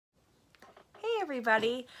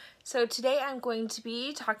everybody. So today I'm going to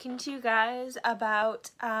be talking to you guys about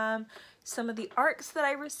some of the ARCs that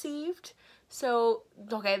I received. So,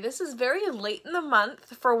 okay, this is very late in the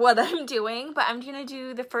month for what I'm doing, but I'm going to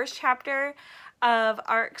do the first chapter of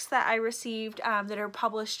ARCs that I received that are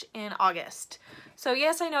published in August. So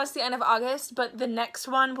yes, I know it's the end of August, but the next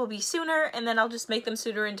one will be sooner, and then I'll just make them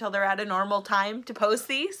sooner until they're at a normal time to post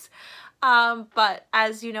these. But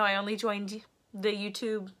as you know, I only joined the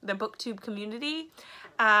BookTube community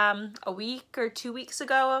a week or 2 weeks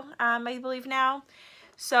ago, I believe now.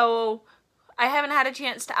 So I haven't had a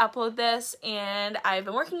chance to upload this, and I've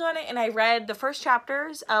been working on it, and I read the first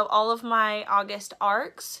chapters of all of my August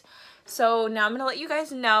ARCs. So now I'm going to let you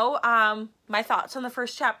guys know my thoughts on the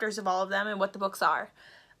first chapters of all of them and what the books are.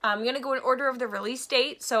 I'm going to go in order of the release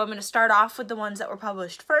date, so I'm going to start off with the ones that were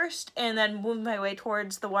published first and then move my way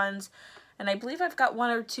towards the ones, and I believe I've got one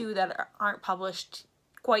or two that aren't published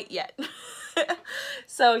quite yet.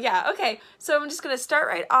 So yeah, okay, so I'm just going to start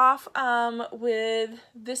right off with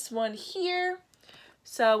this one here.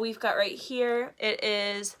 So we've got right here, it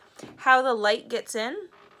is How the Light Gets In,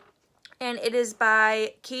 and it is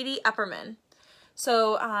by Katie Epperman.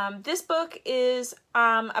 So this book is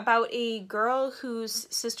about a girl whose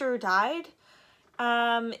sister died,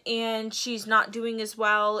 and she's not doing as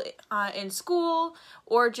well in school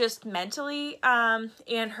or just mentally,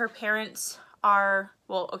 and her parents are,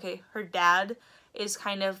 well, okay, her dad is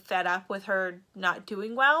kind of fed up with her not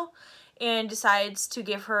doing well and decides to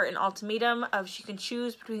give her an ultimatum of she can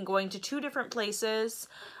choose between going to 2 different places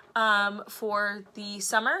for the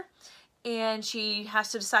summer, and she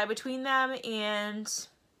has to decide between them, and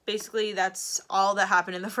basically that's all that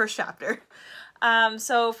happened in the first chapter.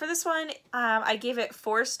 So for this one, I gave it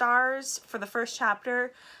 4 stars for the first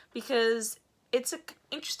chapter because it's an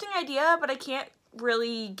interesting idea, but I can't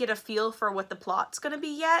really get a feel for what the plot's gonna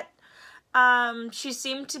be yet. She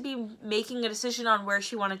seemed to be making a decision on where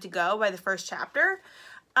she wanted to go by the first chapter.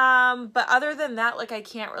 But other than that, like, I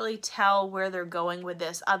can't really tell where they're going with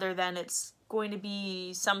this, other than it's going to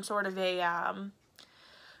be some sort of a,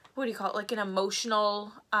 what do you call it, like an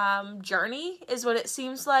emotional journey is what it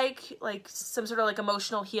seems like some sort of like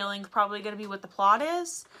emotional healing, probably going to be what the plot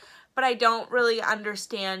is, but I don't really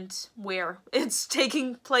understand where it's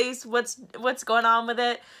taking place, what's going on with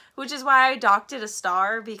it, which is why I docked it a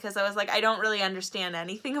star, because I was like, I don't really understand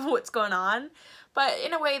anything of what's going on. But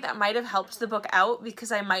in a way that might have helped the book out,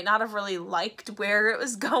 because I might not have really liked where it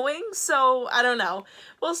was going. So I don't know.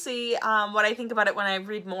 We'll see what I think about it when I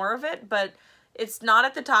read more of it. But it's not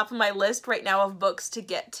at the top of my list right now of books to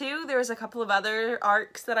get to. There's a couple of other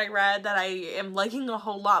ARCs that I read that I am liking a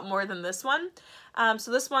whole lot more than this one.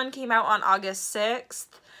 So this one came out on August 6th.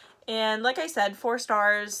 And like I said, 4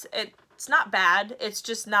 stars. It's not bad. It's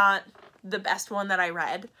just not the best one that I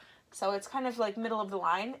read. So it's kind of like middle of the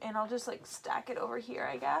line, and I'll just like stack it over here,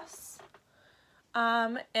 I guess.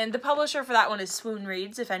 And the publisher for that one is Swoon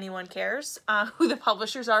Reads, if anyone cares who the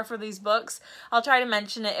publishers are for these books. I'll try to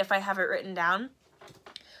mention it if I have it written down.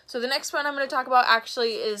 So the next one I'm going to talk about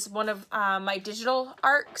actually is one of my digital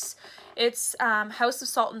ARCs. It's House of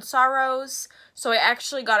Salt and Sorrows. So I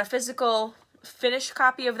actually got a physical finished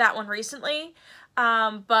copy of that one recently,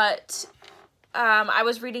 but I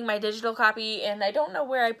was reading my digital copy, and I don't know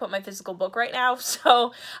where I put my physical book right now,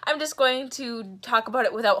 so I'm just going to talk about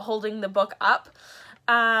it without holding the book up.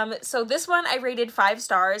 So this one I rated 5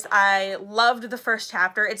 stars. I loved the first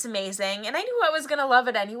chapter. It's amazing, and I knew I was gonna love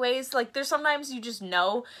it anyways. Like, there's sometimes you just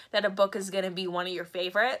know that a book is gonna be one of your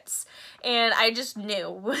favorites, and I just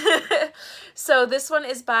knew. So this one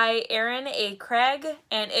is by Erin A. Craig,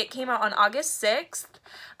 and it came out on August 6th.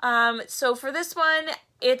 So for this one,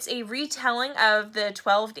 it's a retelling of the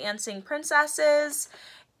 12 Dancing Princesses,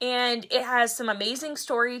 and it has some amazing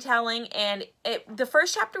storytelling, and the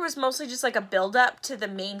first chapter was mostly just like a build-up to the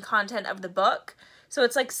main content of the book. So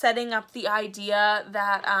it's like setting up the idea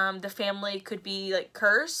that the family could be like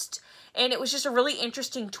cursed, and it was just a really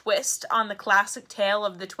interesting twist on the classic tale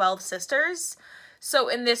of the 12 sisters. So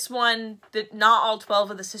in this one, not all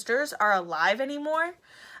 12 of the sisters are alive anymore.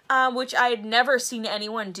 Which I had never seen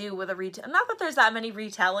anyone do with a not that there's that many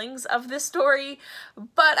retellings of this story,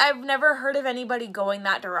 but I've never heard of anybody going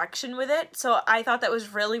that direction with it, so I thought that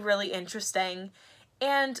was really, really interesting.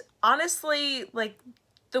 And honestly, like,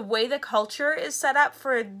 the way the culture is set up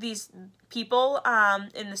for these people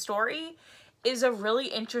in the story is a really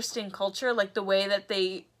interesting culture, like the way that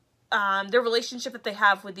they, their relationship that they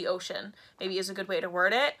have with the ocean, maybe is a good way to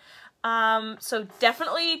word it. So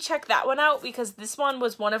definitely check that one out, because this one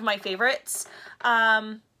was one of my favorites.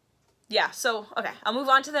 yeah, so, okay, I'll move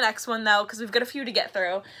on to the next one, though, because we've got a few to get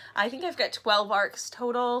through. I think I've got 12 arcs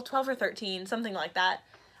total, 12 or 13, something like that.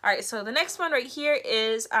 All right, so the next one right here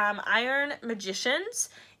is Iron Magicians,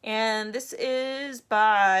 and this is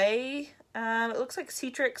by, it looks like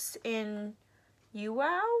Cetrix in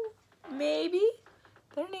Uau, maybe?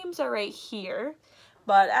 Their names are right here.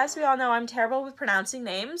 But as we all know, I'm terrible with pronouncing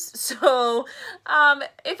names, so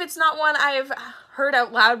if it's not one I've heard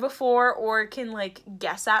out loud before or can, like,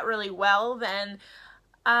 guess at really well, then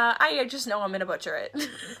I just know I'm gonna butcher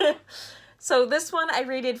it. So this one I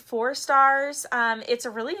rated 4 stars. It's a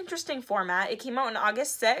really interesting format. It came out on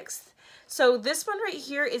August 6th. So this one right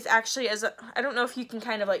here is actually, I don't know if you can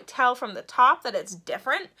kind of like tell from the top that it's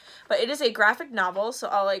different, but it is a graphic novel. So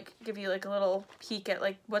I'll like give you like a little peek at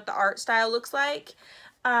like what the art style looks like.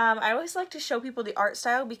 I always like to show people the art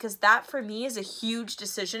style because that for me is a huge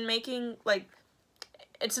decision making, like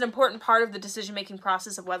it's an important part of the decision making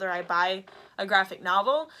process of whether I buy a graphic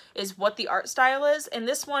novel is what the art style is. And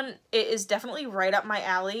this one, it is definitely right up my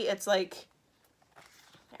alley. It's like,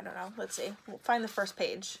 I don't know, let's see, we'll find the first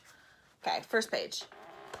page. Okay, first page.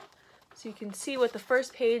 So you can see what the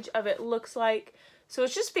first page of it looks like. So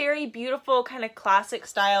it's just very beautiful, kind of classic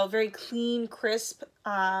style, very clean, crisp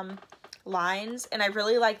lines, and I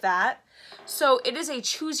really like that. So it is a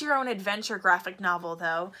choose your own adventure graphic novel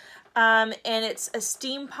though. And it's a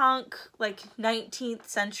steampunk, like 19th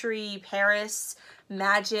century Paris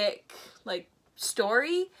magic, like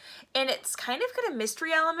story. And it's kind of got a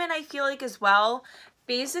mystery element, I feel like, as well.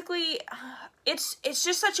 Basically, it's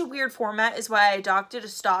just such a weird format is why I adopted a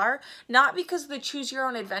star. Not because of the choose your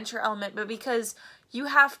own adventure element, but because you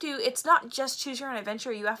have to, it's not just choose your own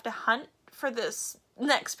adventure, you have to hunt for this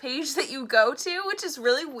next page that you go to, which is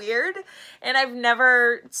really weird, and I've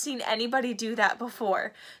never seen anybody do that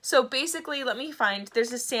before. So basically, let me find,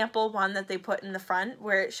 there's a sample one that they put in the front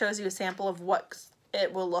where it shows you a sample of what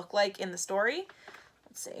it will look like in the story.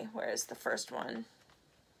 Let's see, where is the first one?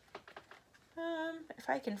 If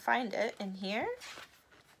I can find it in here.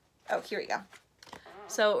 Oh, here we go.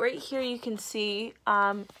 So right here you can see,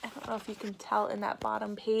 I don't know if you can tell in that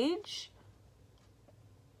bottom page,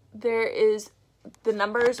 there is the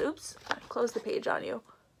numbers. Oops, I closed the page on you.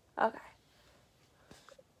 Okay.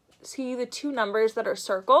 See the 2 numbers that are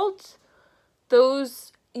circled?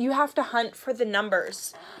 Those, you have to hunt for the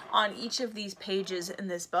numbers on each of these pages in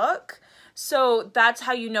this book. So that's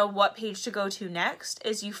how you know what page to go to next,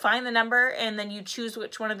 is you find the number and then you choose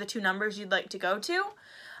which one of the 2 numbers you'd like to go to.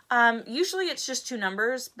 Usually it's just 2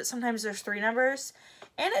 numbers, but sometimes there's 3 numbers.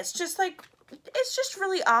 And it's just like, it's just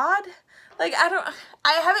really odd. Like,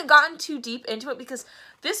 I haven't gotten too deep into it because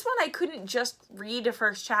this one I couldn't just read a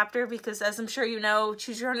first chapter because, as I'm sure you know,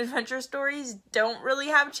 choose your own adventure stories don't really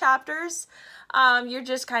have chapters. You're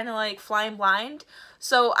just kind of like flying blind.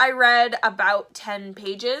 So I read about 10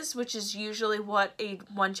 pages, which is usually what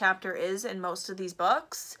one chapter is in most of these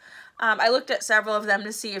books. I looked at several of them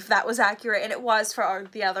to see if that was accurate, and it was for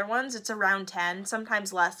the other ones. It's around 10,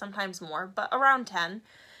 sometimes less, sometimes more, but around 10.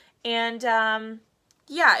 And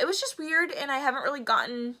yeah, it was just weird, and I haven't really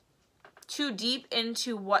gotten too deep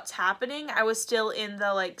into what's happening. I was still in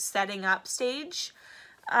the like setting up stage.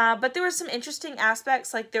 But there were some interesting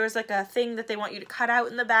aspects, like there was like a thing that they want you to cut out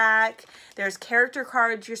in the back. There's character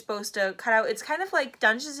cards you're supposed to cut out. It's kind of like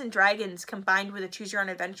Dungeons and Dragons combined with a choose your own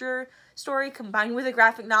adventure story combined with a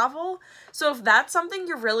graphic novel. So if that's something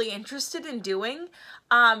you're really interested in doing,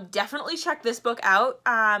 definitely check this book out.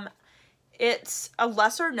 It's a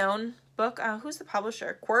lesser known book. Who's the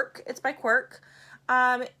publisher? Quirk. It's by Quirk.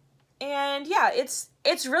 And yeah, it's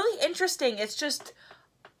really interesting. It's just,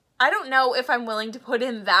 I don't know if I'm willing to put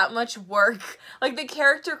in that much work. Like, the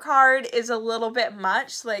character card is a little bit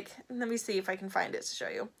much. Like, let me see if I can find it to show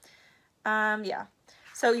you. Yeah.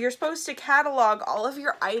 So you're supposed to catalog all of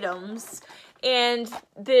your items, and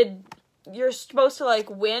you're supposed to, like,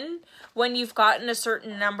 win when you've gotten a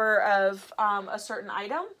certain number of a certain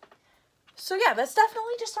item. So yeah, that's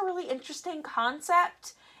definitely just a really interesting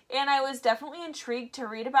concept, and I was definitely intrigued to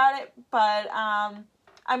read about it, but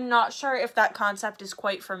I'm not sure if that concept is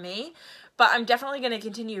quite for me, but I'm definitely going to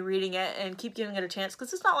continue reading it and keep giving it a chance,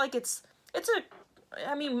 because it's not like it's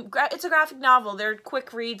a graphic novel. They're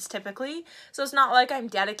quick reads typically, so it's not like I'm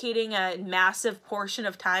dedicating a massive portion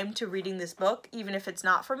of time to reading this book, even if it's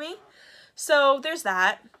not for me. So there's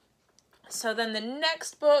that. So then the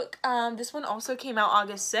next book, this one also came out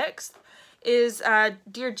August 6th, is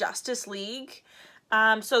Dear Justice League.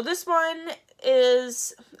 So this one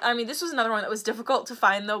is, this was another one that was difficult to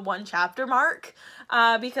find the 1 chapter mark,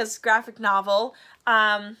 because graphic novel,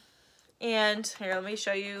 and here, let me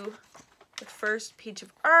show you the first page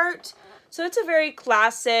of art. So it's a very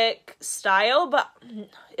classic style, but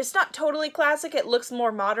it's not totally classic. It looks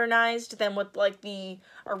more modernized than what like the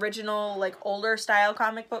original like older style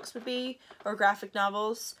comic books would be, or graphic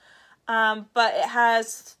novels. But it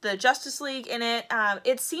has the Justice League in it.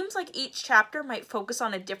 It seems like each chapter might focus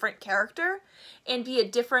on a different character and be a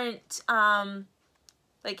different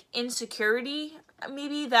like insecurity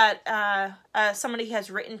maybe that somebody has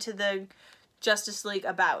written to the Justice League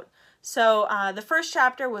about. So the first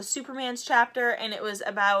chapter was Superman's chapter, and it was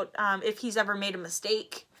about if he's ever made a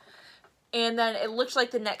mistake. And then it looked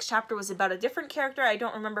like the next chapter was about a different character. I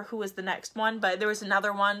don't remember who was the next one, but there was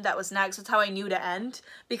another one that was next. That's how I knew to end,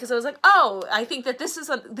 because I was like, oh, I think that this is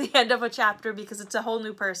the end of a chapter because it's a whole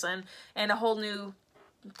new person and a whole new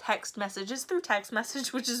text message. It's through text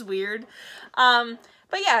message, which is weird.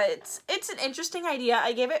 But yeah, it's an interesting idea.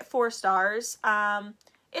 I gave it 4 stars.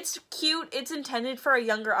 It's cute. It's intended for a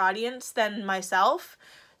younger audience than myself.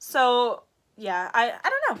 So, yeah, I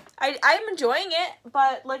don't know. I'm enjoying it,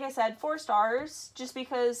 but like I said, 4 stars just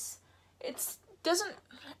because it's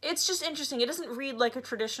just interesting. It doesn't read like a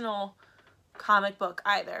traditional comic book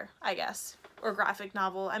either, I guess, or graphic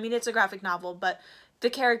novel. I mean, it's a graphic novel, but the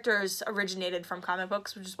characters originated from comic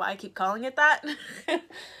books, which is why I keep calling it that.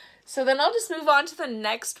 So then I'll just move on to the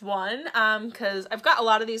next one, because I've got a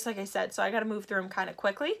lot of these, like I said, so I gotta move through them kind of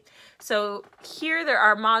quickly. So here there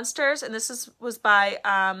are monsters, and this was by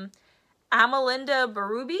Amalinda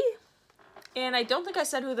Berube, and I don't think I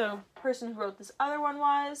said who the person who wrote this other one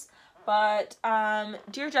was, but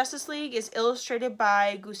Dear Justice League is illustrated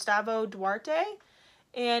by Gustavo Duarte,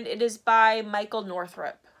 and it is by Michael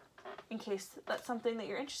Northrup, in case that's something that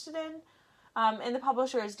you're interested in. And the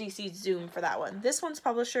publisher is DC Zoom for that one. This one's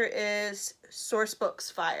publisher is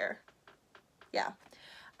Sourcebooks Fire. Yeah.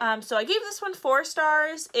 So I gave this one 4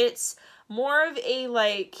 stars. It's more of a,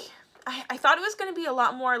 like, I thought it was going to be a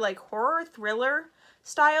lot more, like, horror thriller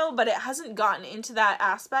style, but it hasn't gotten into that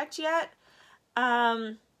aspect yet.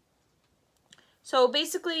 So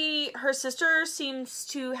basically, her sister seems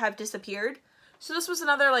to have disappeared. So this was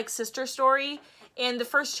another, like, sister story. And the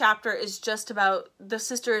first chapter is just about the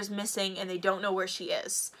sister is missing and they don't know where she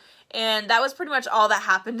is. And that was pretty much all that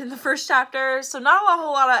happened in the first chapter. So not a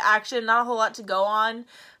whole lot of action, not a whole lot to go on.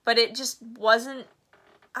 But it just wasn't,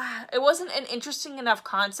 it wasn't an interesting enough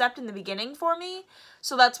concept in the beginning for me.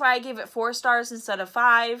 So that's why I gave it 4 stars instead of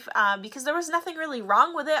 5. Because there was nothing really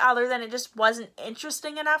wrong with it other than it just wasn't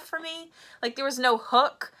interesting enough for me. Like, there was no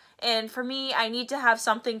hook. And for me, I need to have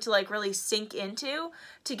something to, like, really sink into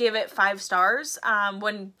to give it 5 stars.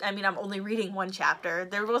 When, I mean, I'm only reading 1 chapter.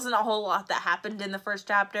 There wasn't a whole lot that happened in the first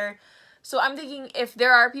chapter. So I'm thinking if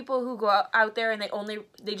there are people who go out there and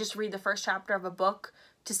they just read the first chapter of a book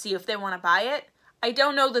to see if they want to buy it, I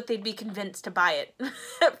don't know that they'd be convinced to buy it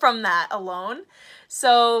from that alone.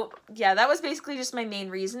 So, yeah, that was basically just my main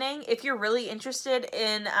reasoning. If you're really interested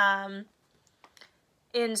in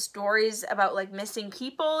stories about, like, missing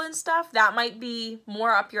people and stuff, that might be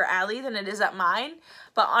more up your alley than it is at mine.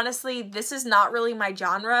 But honestly, this is not really my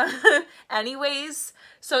genre anyways.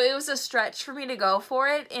 So it was a stretch for me to go for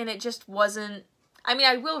it, and it just wasn't, I mean,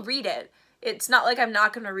 I will read it. It's not like I'm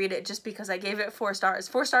not going to read it just because I gave it 4 stars.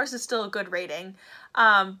 4 stars is still a good rating.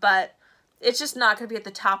 But it's just not going to be at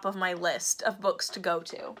the top of my list of books to go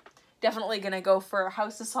to. Definitely going to go for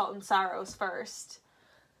House of Salt and Sorrows first.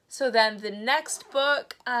 So then the next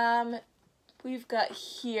book we've got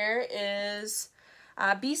here is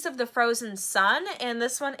Beast of the Frozen Sun, and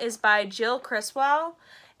this one is by Jill Criswell,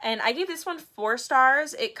 and I gave this one 4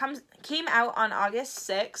 stars. It came out on August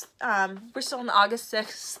 6th. We're still in the August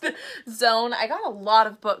 6th zone. I got a lot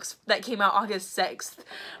of books that came out August 6th,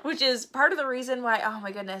 which is part of the reason why, oh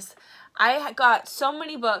my goodness, I got so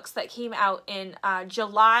many books that came out in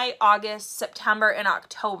July, August, September, and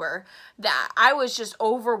October that I was just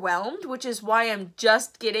overwhelmed, which is why I'm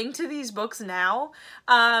just getting to these books now.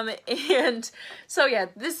 And so yeah,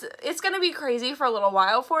 it's going to be crazy for a little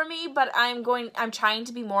while for me, but I'm trying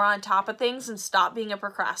to be more on top of things and stop being a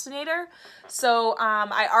procrastinator. So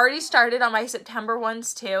I already started on my September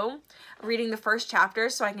ones too, reading the first chapter,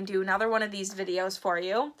 so I can do another one of these videos for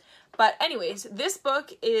you. But anyways, this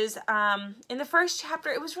book is, in the first chapter,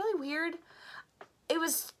 it was really weird. It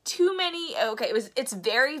was too many, okay, it's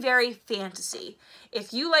very, very fantasy.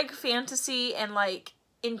 If you like fantasy and, like,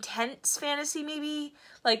 intense fantasy, maybe,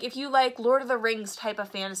 like, if you like Lord of the Rings type of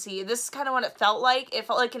fantasy, this is kind of what it felt like. It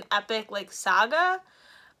felt like an epic, like, saga,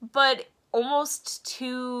 but almost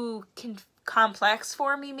too complex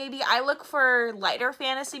for me, maybe. I look for lighter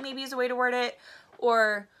fantasy, maybe is a way to word it,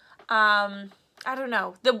 or, I don't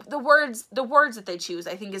know, the words that they choose,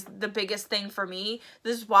 I think, is the biggest thing for me.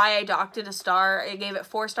 This is why I docked it a star. I gave it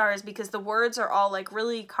 4 stars because the words are all like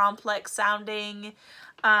really complex sounding.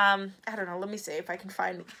 I don't know, let me see if I can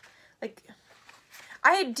find, like,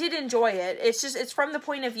 I did enjoy it. It's just, it's from the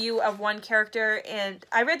point of view of one character, and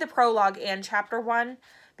I read the prologue and chapter 1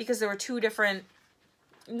 because there were 2 different,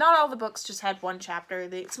 not all the books just had 1 chapter.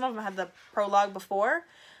 Some of them had the prologue before.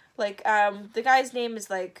 Like, the guy's name is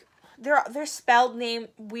like, they're spelled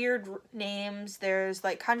weird names. There's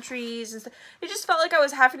like countries and stuff. It just felt like I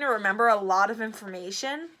was having to remember a lot of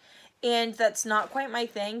information, and that's not quite my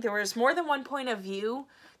thing. There was more than one point of view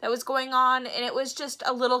that was going on, and it was just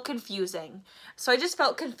a little confusing. So I just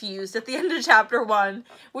felt confused at the end of chapter 1,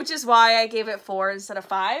 which is why I gave it 4 instead of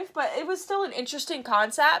 5, but it was still an interesting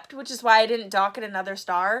concept, which is why I didn't dock it another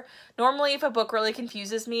star. Normally, if a book really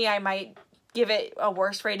confuses me, I might give it a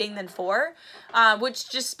worse rating than 4, which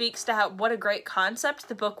just speaks to what a great concept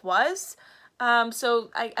the book was. So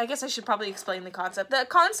I guess I should probably explain the concept. The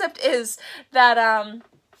concept is that,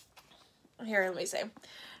 here, let me say,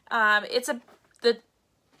 it's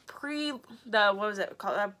what was it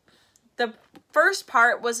called? The first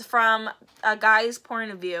part was from a guy's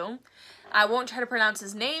point of view. I won't try to pronounce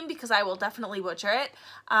his name because I will definitely butcher it.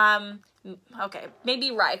 Okay,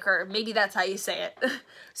 maybe Riker, maybe that's how you say it.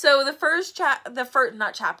 So the first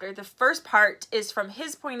part is from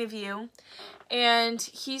his point of view, and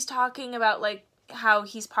he's talking about like how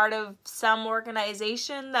he's part of some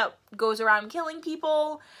organization that goes around killing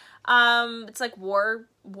people. It's like war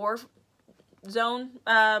zone.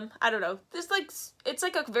 I don't know. There's like, it's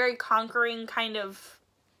like a very conquering kind of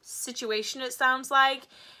situation, it sounds like.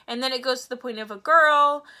 And then it goes to the point of a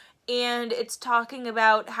girl, and it's talking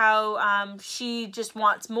about how she just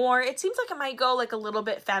wants more. It seems like it might go like a little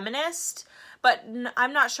bit feminist, but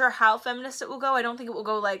I'm not sure how feminist it will go. I don't think it will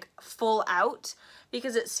go like full out,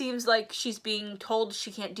 because it seems like she's being told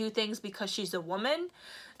she can't do things because she's a woman,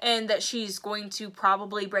 and that she's going to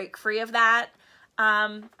probably break free of that.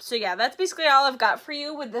 So yeah, that's basically all I've got for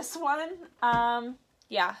you with this one.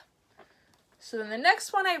 Yeah. So then the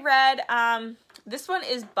next one I read, this one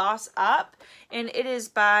is Boss Up, and it is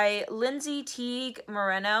by Lindsay Teague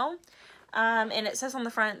Moreno. And it says on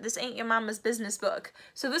the front, "This ain't your mama's business book."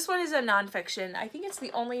 So this one is a nonfiction. I think it's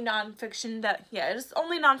the only nonfiction that, it's the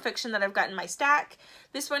only nonfiction that I've got in my stack.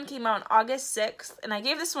 This one came out on August 6th, and I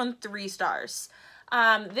gave this one 3 stars.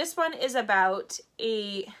 This one is about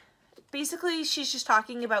basically she's just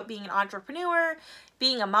talking about being an entrepreneur,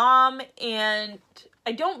 being a mom, and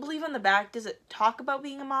I don't believe on the back, does it talk about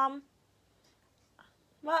being a mom?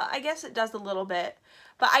 Well, I guess it does a little bit.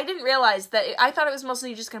 But I didn't realize that. I thought it was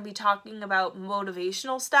mostly just going to be talking about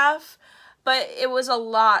motivational stuff. But it was a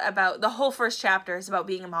lot about, the whole first chapter is about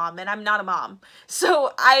being a mom, and I'm not a mom.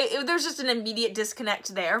 So there's just an immediate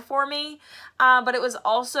disconnect there for me. But it was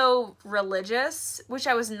also religious, which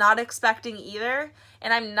I was not expecting either.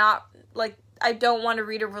 And I'm not, like, I don't want to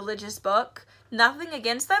read a religious book. Nothing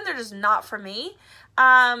against them, they're just not for me.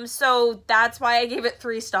 So that's why I gave it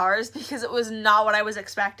 3 stars, because it was not what I was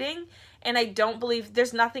expecting. And I don't believe,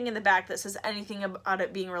 there's nothing in the back that says anything about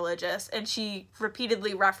it being religious. And she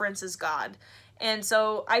repeatedly references God. And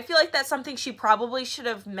so I feel like that's something she probably should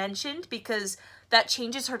have mentioned, because that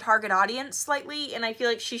changes her target audience slightly. And I feel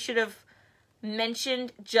like she should have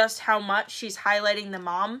mentioned just how much she's highlighting the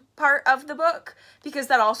mom part of the book, because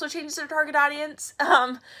that also changes her target audience.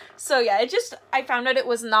 So yeah, I found out it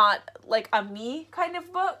was not like a me kind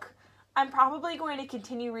of book. I'm probably going to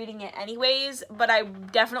continue reading it anyways, but I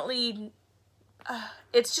definitely,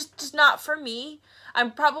 it's just not for me.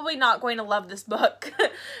 I'm probably not going to love this book,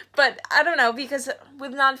 but I don't know, because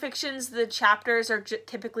with nonfictions, the chapters are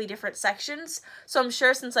typically different sections. So I'm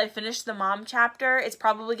sure since I finished the mom chapter, it's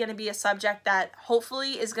probably going to be a subject that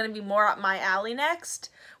hopefully is going to be more up my alley next,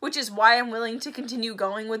 which is why I'm willing to continue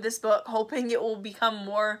going with this book, hoping it will become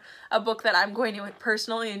more a book that I'm going to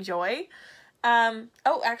personally enjoy.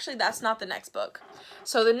 Oh, actually, that's not the next book.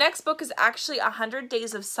 So the next book is actually 100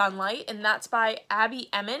 Days of Sunlight, and that's by Abby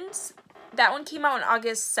Emmons. That one came out on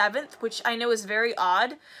August 7th, which I know is very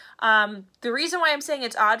odd. The reason why I'm saying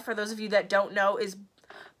it's odd, for those of you that don't know, is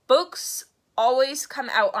books always come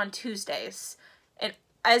out on Tuesdays. And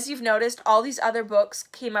as you've noticed, all these other books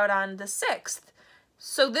came out on the 6th.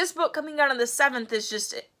 So this book coming out on the 7th is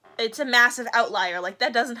just, it's a massive outlier. Like,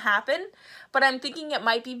 that doesn't happen. But I'm thinking it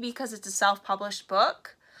might be because it's a self-published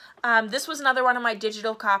book. This was another one of my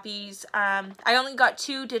digital copies. I only got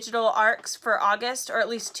 2 digital arcs for August, or at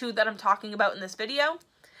least 2 that I'm talking about in this video.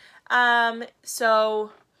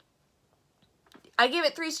 So I gave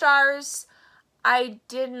it 3 stars. I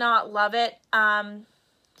did not love it.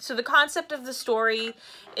 So the concept of the story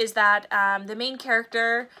is that the main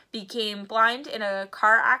character became blind in a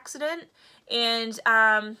car accident, and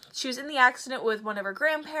she was in the accident with one of her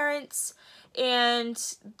grandparents, and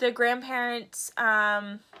the grandparents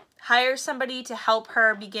hire somebody to help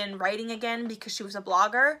her begin writing again because she was a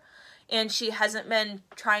blogger, and she hasn't been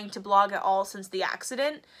trying to blog at all since the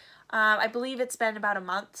accident. I believe it's been about a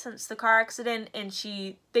month since the car accident, and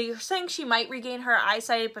they're saying she might regain her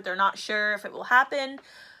eyesight, but they're not sure if it will happen.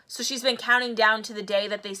 So she's been counting down to the day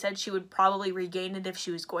that they said she would probably regain it if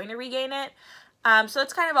she was going to regain it. So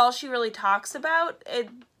that's kind of all she really talks about.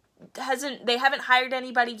 They haven't hired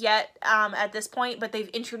anybody yet at this point, but they've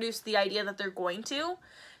introduced the idea that they're going to.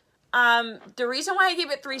 The reason why I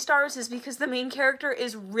gave it 3 stars is because the main character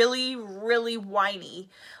is really, really whiny.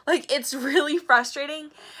 Like, it's really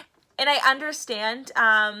frustrating. And I understand,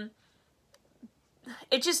 I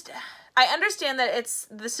understand that it's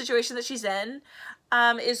the situation that she's in,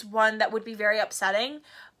 is one that would be very upsetting,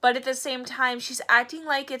 but at the same time, she's acting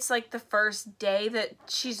like it's like the first day that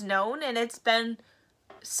she's known, and it's been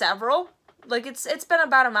several. Like, it's been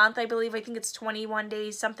about a month, I believe. I think it's 21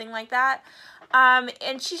 days, something like that.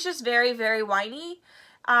 And she's just very, very whiny.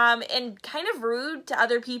 And kind of rude to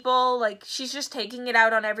other people. Like, she's just taking it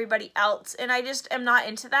out on everybody else, and I just am not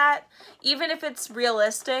into that. Even if it's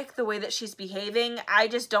realistic, the way that she's behaving, I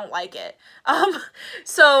just don't like it.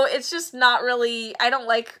 So it's just not really, I don't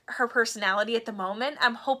like her personality at the moment.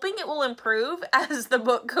 I'm hoping it will improve as the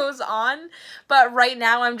book goes on, but right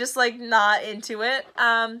now I'm just, like, not into it.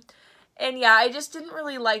 And yeah, I just didn't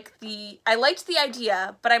really like I liked the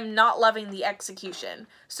idea, but I'm not loving the execution.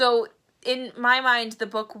 So in my mind, the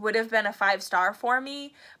book would have been a 5-star for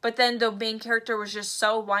me, but then the main character was just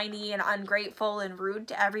so whiny and ungrateful and rude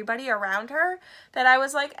to everybody around her that I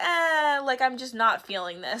was like, like, I'm just not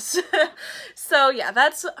feeling this. So yeah,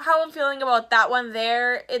 that's how I'm feeling about that one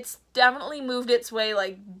there. It's definitely moved its way,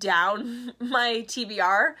 like, down my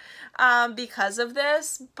TBR because of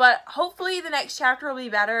this, but hopefully the next chapter will be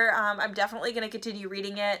better. I'm definitely going to continue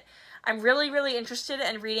reading it. I'm really, really interested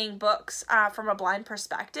in reading books from a blind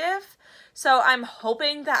perspective, so I'm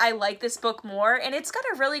hoping that I like this book more, and it's got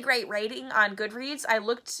a really great rating on Goodreads. I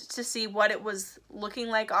looked to see what it was looking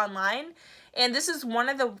like online, and this is one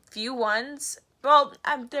of the few ones, well,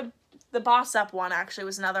 the Boss Up one actually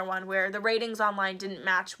was another one where the ratings online didn't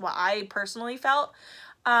match what I personally felt,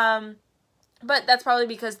 but that's probably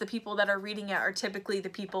because the people that are reading it are typically the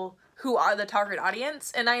people who are the target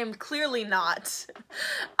audience, and I am clearly not.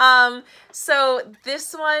 So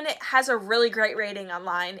this one has a really great rating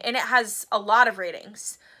online, and it has a lot of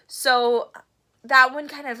ratings. So that one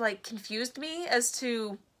kind of, like, confused me as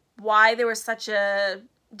to why there was such a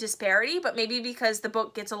disparity, but maybe because the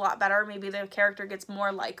book gets a lot better, maybe the character gets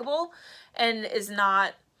more likable and is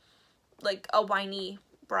not, like, a whiny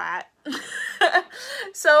brat.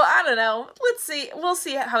 So I don't know, let's see, we'll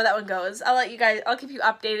see how that one goes. I'll keep you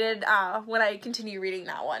updated when I continue reading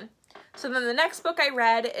that one. So then the next book I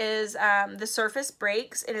read is The Surface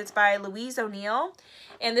Breaks, and it's by Louise O'Neill,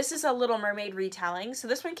 and this is a Little Mermaid retelling. So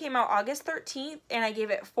this one came out August 13th, and I gave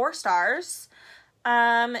it 4 stars.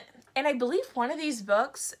 And I believe one of these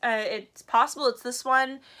books, it's possible it's this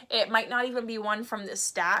one, it might not even be one from this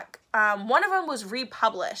stack. One of them was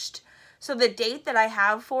republished. So the date that I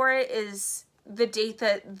have for it is the date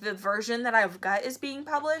that the version that I've got is being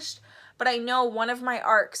published. But I know one of my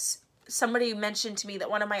arcs, somebody mentioned to me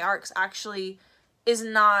that one of my arcs actually is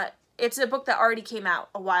not, it's a book that already came out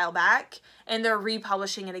a while back, and they're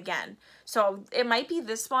republishing it again. So it might be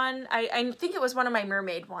this one. I think it was one of my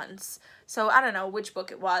mermaid ones. So I don't know which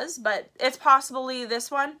book it was, but it's possibly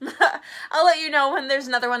this one. I'll let you know when there's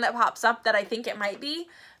another one that pops up that I think it might be.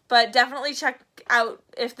 But definitely check out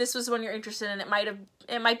if this was one you're interested in. It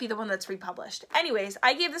might be the one that's republished. Anyways,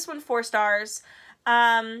 I gave this one 4 stars.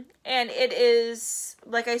 And it is,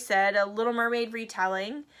 like I said, a Little Mermaid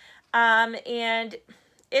retelling. And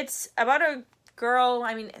it's about a girl,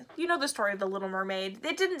 I mean, you know the story of the Little Mermaid.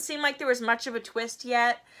 It didn't seem like there was much of a twist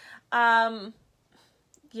yet.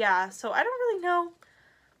 Yeah, so I don't really know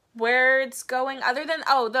where it's going other than,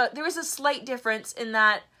 there was a slight difference in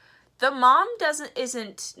that the mom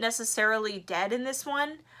isn't necessarily dead in this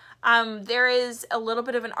one. There is a little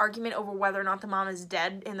bit of an argument over whether or not the mom is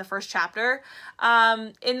dead in the first chapter.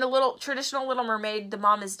 In the traditional Little Mermaid, the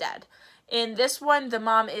mom is dead. In this one, the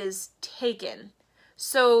mom is taken.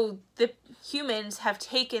 So the humans have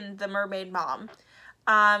taken the mermaid mom,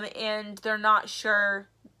 and they're not sure.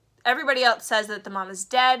 Everybody else says that the mom is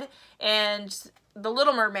dead, and the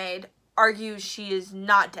Little Mermaid argues she is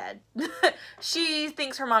not dead. She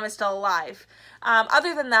thinks her mom is still alive.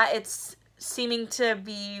 Other than that, it's seeming to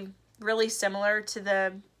be really similar to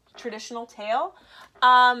the traditional tale.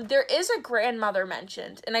 There is a grandmother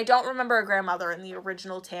mentioned, and I don't remember a grandmother in the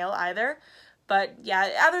original tale either. But yeah,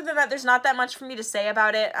 other than that, there's not that much for me to say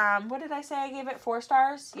about it. What did I say? I gave it 4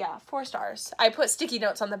 stars? Yeah, 4 stars. I put sticky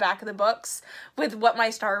notes on the back of the books with what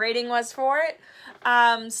my star rating was for it.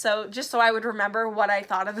 So just so I would remember what I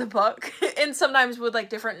thought of the book. And sometimes with like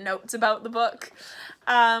different notes about the book.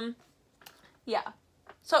 Yeah.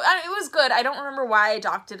 So it was good. I don't remember why I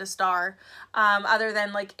docked it a star. Other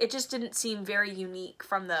than like, it just didn't seem very unique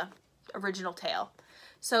from the original tale.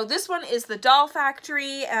 So this one is The Doll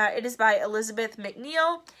Factory. It is by Elizabeth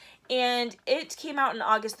McNeil, and it came out on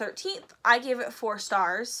August 13th. I gave it 4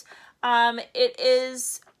 stars. It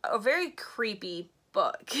is a very creepy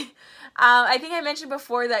book. I think I mentioned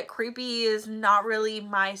before that creepy is not really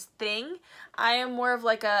my thing. I am more of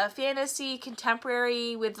like a fantasy,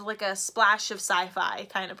 contemporary with like a splash of sci-fi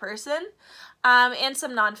kind of person, and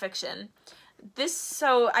some nonfiction.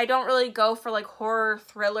 So I don't really go for like horror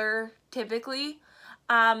thriller typically.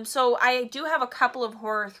 So I do have a couple of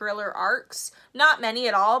horror thriller arcs, not many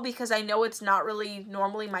at all because I know it's not really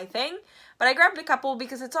normally my thing, but I grabbed a couple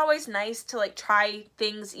because it's always nice to like try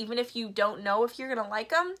things even if you don't know if you're gonna like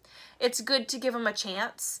them. It's good to give them a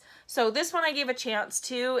chance. So this one I gave a chance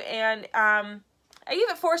to, and I gave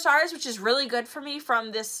it 4 stars, which is really good for me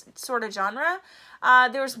from this sort of genre.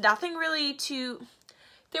 There was nothing really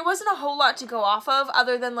there wasn't a whole lot to go off of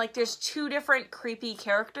other than like there's 2 different creepy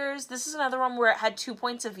characters. This is another one where it had 2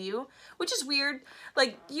 points of view, which is weird.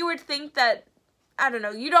 Like you would think that, I don't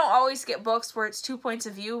know, you don't always get books where it's 2 points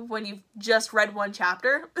of view when you've just read 1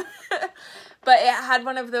 chapter. But it had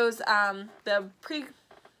one of those, what do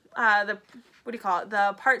you call it?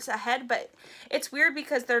 The parts ahead, but it's weird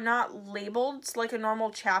because they're not labeled like a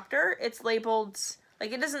normal chapter. It's labeled,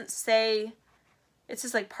 like it doesn't say, it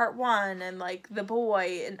says like part 1 and like the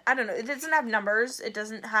boy, and I don't know, it doesn't have numbers, it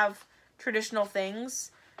doesn't have traditional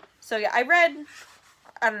things. So yeah, I read,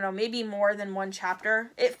 I don't know, maybe more than 1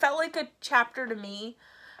 chapter. It felt like a chapter to me,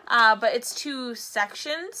 but it's 2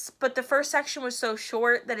 sections, but the first section was so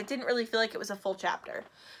short that it didn't really feel like it was a full chapter.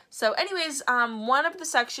 So anyways, one of the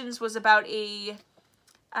sections was about a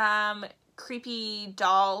creepy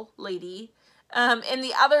doll lady, and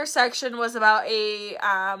the other section was about a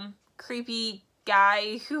creepy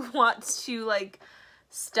guy who wants to like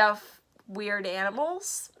stuff weird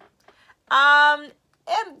animals. And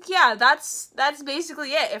yeah, that's basically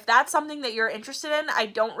it. If that's something that you're interested in, I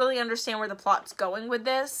don't really understand where the plot's going with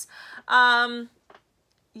this.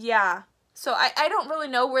 Yeah. So I don't really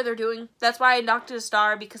know where they're doing. That's why I knocked it a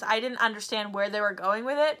star, because I didn't understand where they were going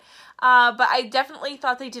with it. But I definitely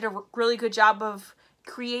thought they did a really good job of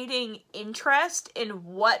creating interest in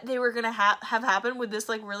what they were gonna have happen with this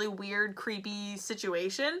like really weird, creepy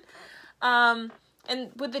situation. And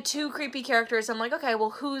with the 2 creepy characters, I'm like, okay, well,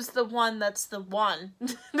 who's the one that's the one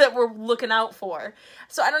that we're looking out for?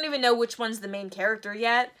 So I don't even know which one's the main character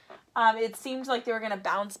yet. It seemed like they were gonna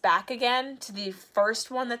bounce back again to the first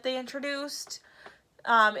one that they introduced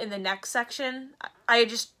in the next section.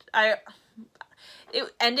 It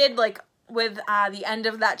ended like with the end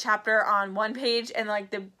of that chapter on one page and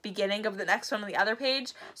like the beginning of the next one on the other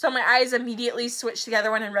page. So my eyes immediately switched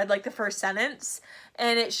together when I read like the first sentence,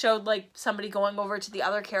 and it showed like somebody going over to the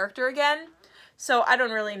other character again. So I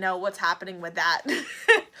don't really know what's happening with that.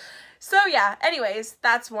 So yeah, anyways,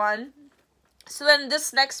 that's one. So then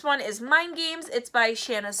this next one is Mind Games. It's by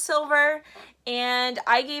Shanna Silver, and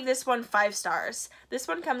I gave this one 5 stars. This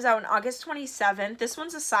one comes out on August 27th. This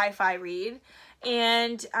one's a sci-fi read.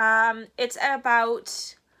 And it's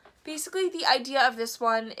about, basically the idea of this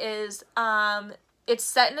one is it's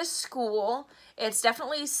set in a school. It's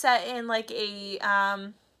definitely set in like a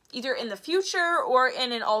either in the future or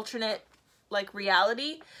in an alternate like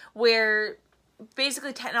reality where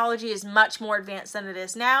basically technology is much more advanced than it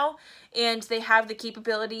is now, and they have the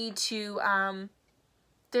capability to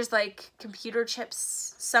there's like computer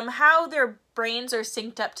chips. Somehow their brains are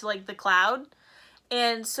synced up to like the cloud.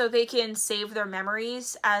 And so they can save their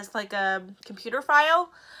memories as like a computer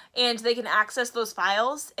file, and they can access those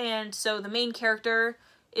files. And so the main character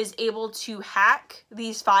is able to hack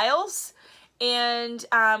these files and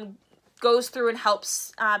goes through and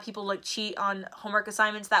helps people like cheat on homework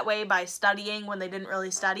assignments that way by studying when they didn't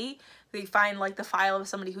really study. They find like the file of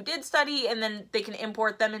somebody who did study, and then they can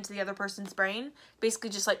import them into the other person's brain, basically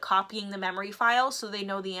just like copying the memory file so they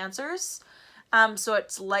know the answers. So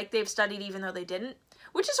it's like they've studied even though they didn't,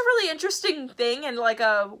 which is a really interesting thing and like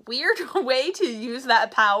a weird way to use that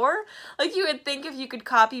power. Like you would think if you could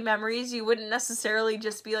copy memories, you wouldn't necessarily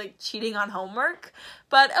just be like cheating on homework.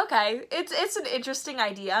 But okay, it's an interesting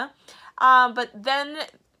idea. But then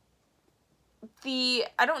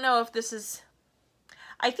I don't know if this is,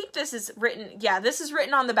 I think this is written, yeah, this is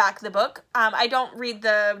written on the back of the book. I don't read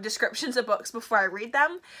the descriptions of books before I read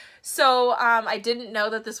them. So I didn't know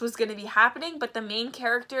that this was going to be happening, but the main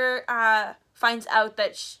character finds out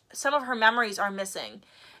that some of her memories are missing.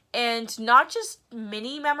 And not just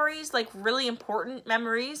mini memories, like really important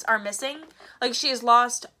memories are missing. Like she has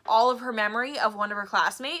lost all of her memory of one of her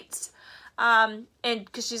classmates. And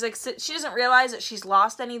because she's like, she doesn't realize that she's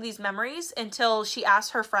lost any of these memories until she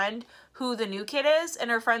asks her friend who the new kid is.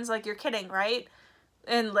 And her friend's like, you're kidding, right?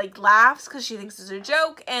 And like laughs because she thinks it's a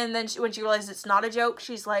joke. And then when she realizes it's not a joke,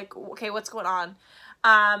 she's like, okay, what's going on?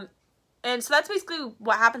 And so that's basically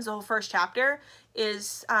what happens the whole first chapter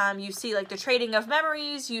is you see like the trading of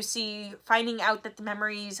memories, you see finding out that the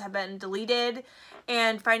memories have been deleted,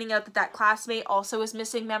 and finding out that that classmate also is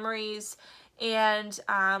missing memories, and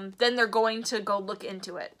then they're going to go look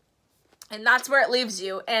into it. And that's where it leaves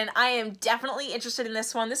you, and I am definitely interested in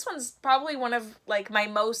this one. This one's probably one of like my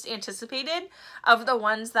most anticipated of the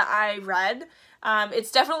ones that I read.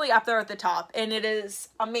 It's definitely up there at the top, and it is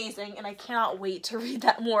amazing, and I cannot wait to read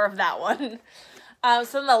more of that one.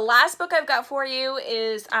 So the last book I've got for you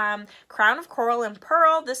is Crown of Coral and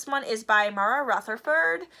Pearl. This one is by Mara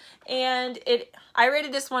Rutherford, and I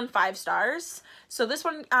rated this one 5 stars. So this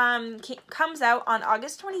one comes out on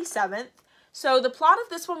August 27th. So the plot of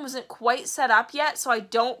this one wasn't quite set up yet, so I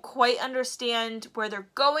don't quite understand where they're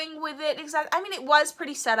going with it exactly. I mean, it was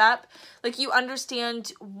pretty set up. Like, you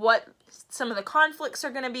understand what some of the conflicts are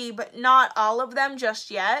going to be, but not all of them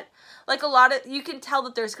just yet. Like, you can tell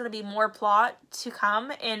that there's going to be more plot to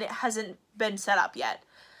come, and it hasn't been set up yet.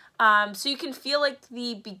 So you can feel like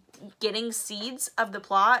the beginning seeds of the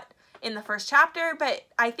plot in the first chapter, but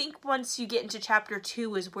I think once you get into chapter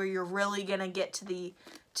 2 is where you're really going to get to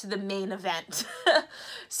the main event.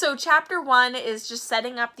 So chapter 1 is just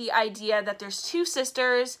setting up the idea that there's 2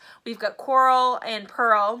 sisters. We've got Coral and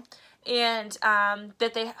Pearl, and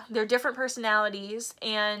that they're different personalities,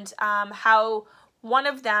 and how one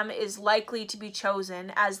of them is likely to be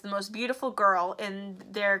chosen as the most beautiful girl in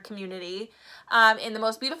their community, and the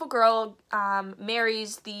most beautiful girl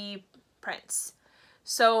marries the prince.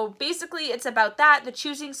 So basically it's about that. The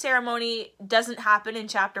choosing ceremony doesn't happen in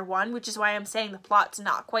chapter 1, which is why I'm saying the plot's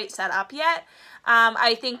not quite set up yet.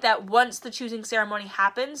 I think that once the choosing ceremony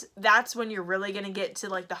happens, that's when you're really going to get to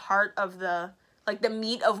like the heart of the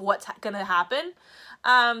meat of what's going to happen.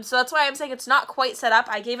 So that's why I'm saying it's not quite set up.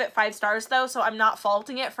 I gave it 5 stars though, so I'm not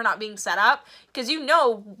faulting it for not being set up, because you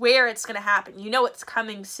know where it's going to happen. You know it's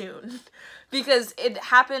coming soon. Because it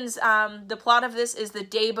happens, the plot of this is the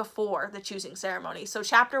day before the choosing ceremony. So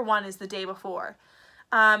chapter 1 is the day before.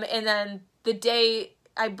 And then the day,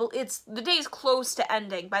 the day is close to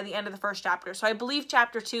ending by the end of the first chapter. So I believe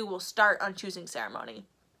chapter 2 will start on choosing ceremony.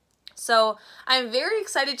 So I'm very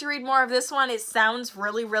excited to read more of this one. It sounds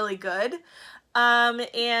really, really good.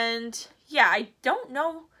 And yeah, I don't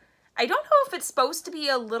know if it's supposed to be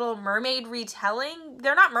a Little Mermaid retelling.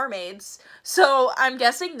 They're not mermaids, so I'm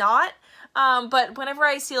guessing not. But whenever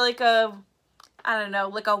I see like I don't know,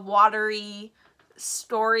 like a watery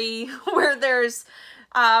story where there's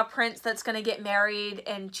a prince that's gonna get married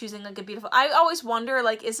and choosing like a beautiful, I always wonder,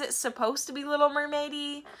 like, is it supposed to be Little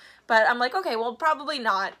Mermaid-y? But I'm like, okay, well, probably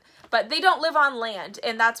not. But they don't live on land,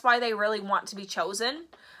 and that's why they really want to be chosen.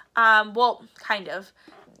 Well, kind of.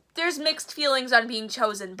 There's mixed feelings on being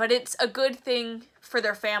chosen, but it's a good thing for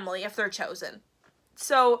their family if they're chosen.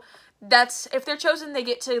 So if they're chosen, they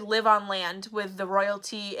get to live on land with the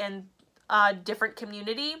royalty and a different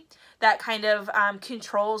community that kind of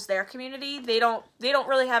controls their community. They don't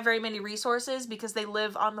really have very many resources because they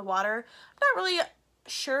live on the water. I'm not really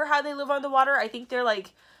sure how they live on the water. I think they're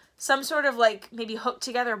like some sort of like maybe hooked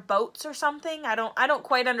together boats or something. I don't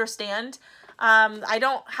quite understand. I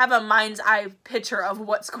don't have a mind's eye picture of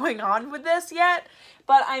what's going on with this yet,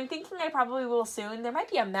 but I'm thinking I probably will soon. There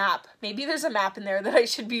might be a map. Maybe there's a map in there that I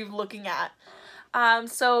should be looking at.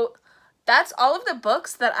 So that's all of the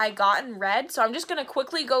books that I got and read. So I'm just going to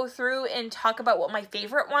quickly go through and talk about what my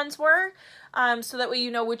favorite ones were, so that way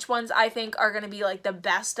you know which ones I think are going to be like the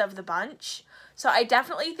best of the bunch. So I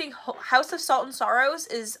definitely think House of Salt and Sorrows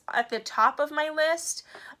is at the top of my list,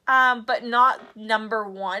 but not number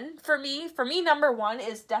 1 for me. For me, number 1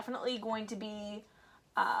 is definitely going to be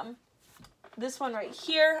this one right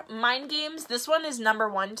here, Mind Games. This one is number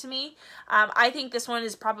 1 to me. I think this one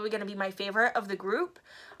is probably going to be my favorite of the group.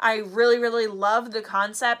 I really, really love the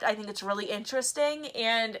concept. I think it's really interesting,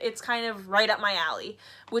 and it's kind of right up my alley,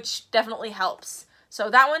 which definitely helps. So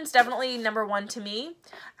that one's definitely number 1 to me.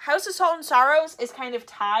 House of Salt and Sorrows is kind of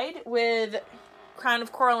tied with Crown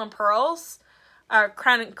of Coral and Pearls.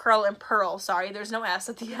 Crown and Curl and Pearl, sorry, there's no S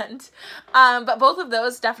at the end. But both of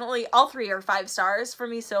those definitely, all three are 5 stars for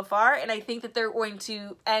me so far, and I think that they're going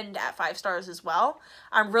to end at 5 stars as well.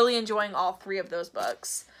 I'm really enjoying all 3 of those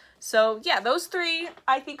books. So yeah, those 3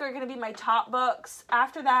 I think are going to be my top books.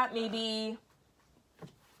 After that, maybe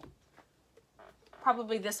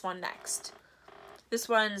probably this one next. This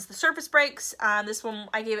one's The Surface Breaks. This one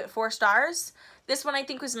I gave it 4 stars. This one I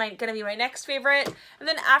think was going to be my next favorite. And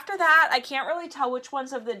then after that, I can't really tell which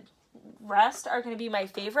ones of the rest are going to be my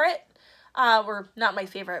favorite. Or not my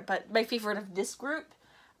favorite, but my favorite of this group.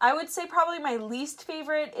 I would say probably my least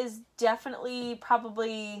favorite is definitely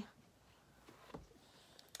probably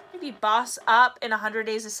maybe Boss Up in 100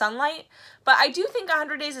 Days of Sunlight. But I do think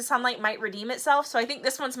 100 Days of Sunlight might redeem itself. So I think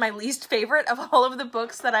this one's my least favorite of all of the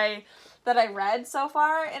books that I read so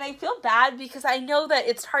far, and I feel bad because I know that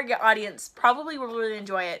its target audience probably will really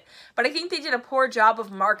enjoy it, but I think they did a poor job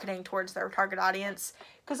of marketing towards their target audience,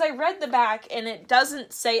 because I read the back and it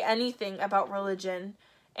doesn't say anything about religion,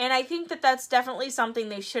 and I think that that's definitely something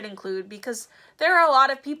they should include, because there are a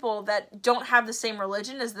lot of people that don't have the same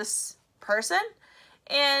religion as this person,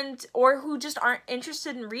 or who just aren't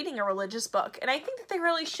interested in reading a religious book, and I think that they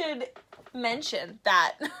really should mention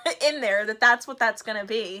that in there, that's what that's gonna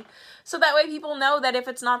be, so that way people know that if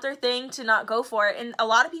it's not their thing, to not go for it. And a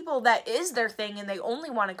lot of people, that is their thing and they only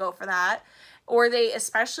want to go for that, or they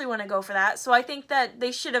especially want to go for that. So I think that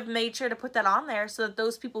they should have made sure to put that on there so that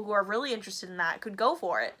those people who are really interested in that could go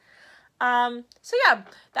for it. So yeah,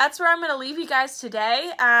 that's where I'm going to leave you guys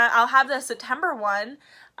today. I'll have the September one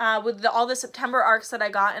with all the September arcs that I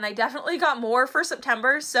got, and I definitely got more for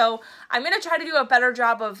September, so I'm going to try to do a better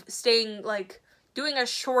job of staying, like, doing a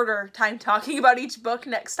shorter time talking about each book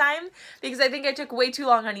next time, because I think I took way too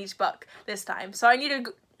long on each book this time, so I need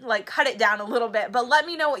to, like, cut it down a little bit. But let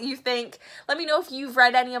me know what you think. Let me know if you've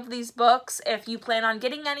read any of these books, if you plan on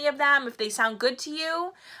getting any of them, if they sound good to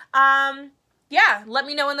you. Yeah, let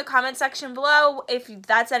me know in the comment section below if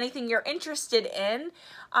that's anything you're interested in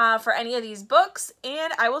for any of these books,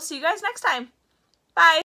 and I will see you guys next time. Bye!